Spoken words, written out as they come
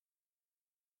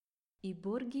I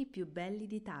borghi più belli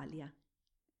d'Italia.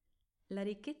 La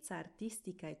ricchezza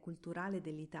artistica e culturale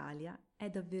dell'Italia è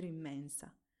davvero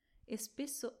immensa e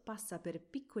spesso passa per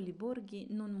piccoli borghi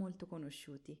non molto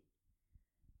conosciuti.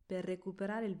 Per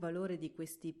recuperare il valore di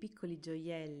questi piccoli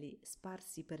gioielli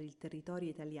sparsi per il territorio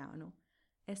italiano,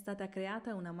 è stata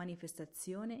creata una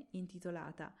manifestazione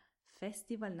intitolata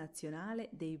Festival Nazionale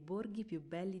dei Borghi Più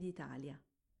Belli d'Italia.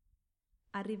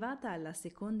 Arrivata alla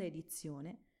seconda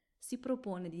edizione, si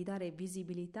propone di dare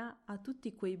visibilità a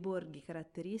tutti quei borghi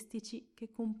caratteristici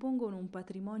che compongono un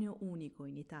patrimonio unico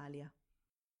in Italia.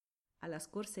 Alla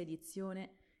scorsa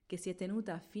edizione, che si è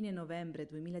tenuta a fine novembre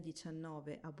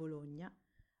 2019 a Bologna,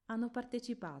 hanno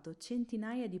partecipato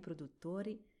centinaia di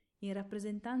produttori in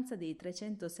rappresentanza dei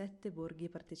 307 borghi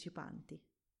partecipanti.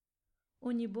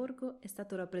 Ogni borgo è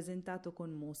stato rappresentato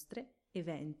con mostre,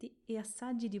 eventi e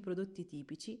assaggi di prodotti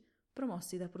tipici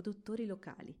promossi da produttori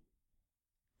locali.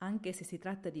 Anche se si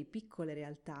tratta di piccole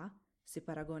realtà, se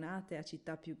paragonate a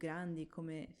città più grandi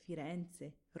come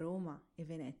Firenze, Roma e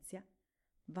Venezia,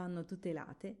 vanno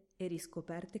tutelate e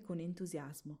riscoperte con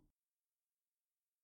entusiasmo.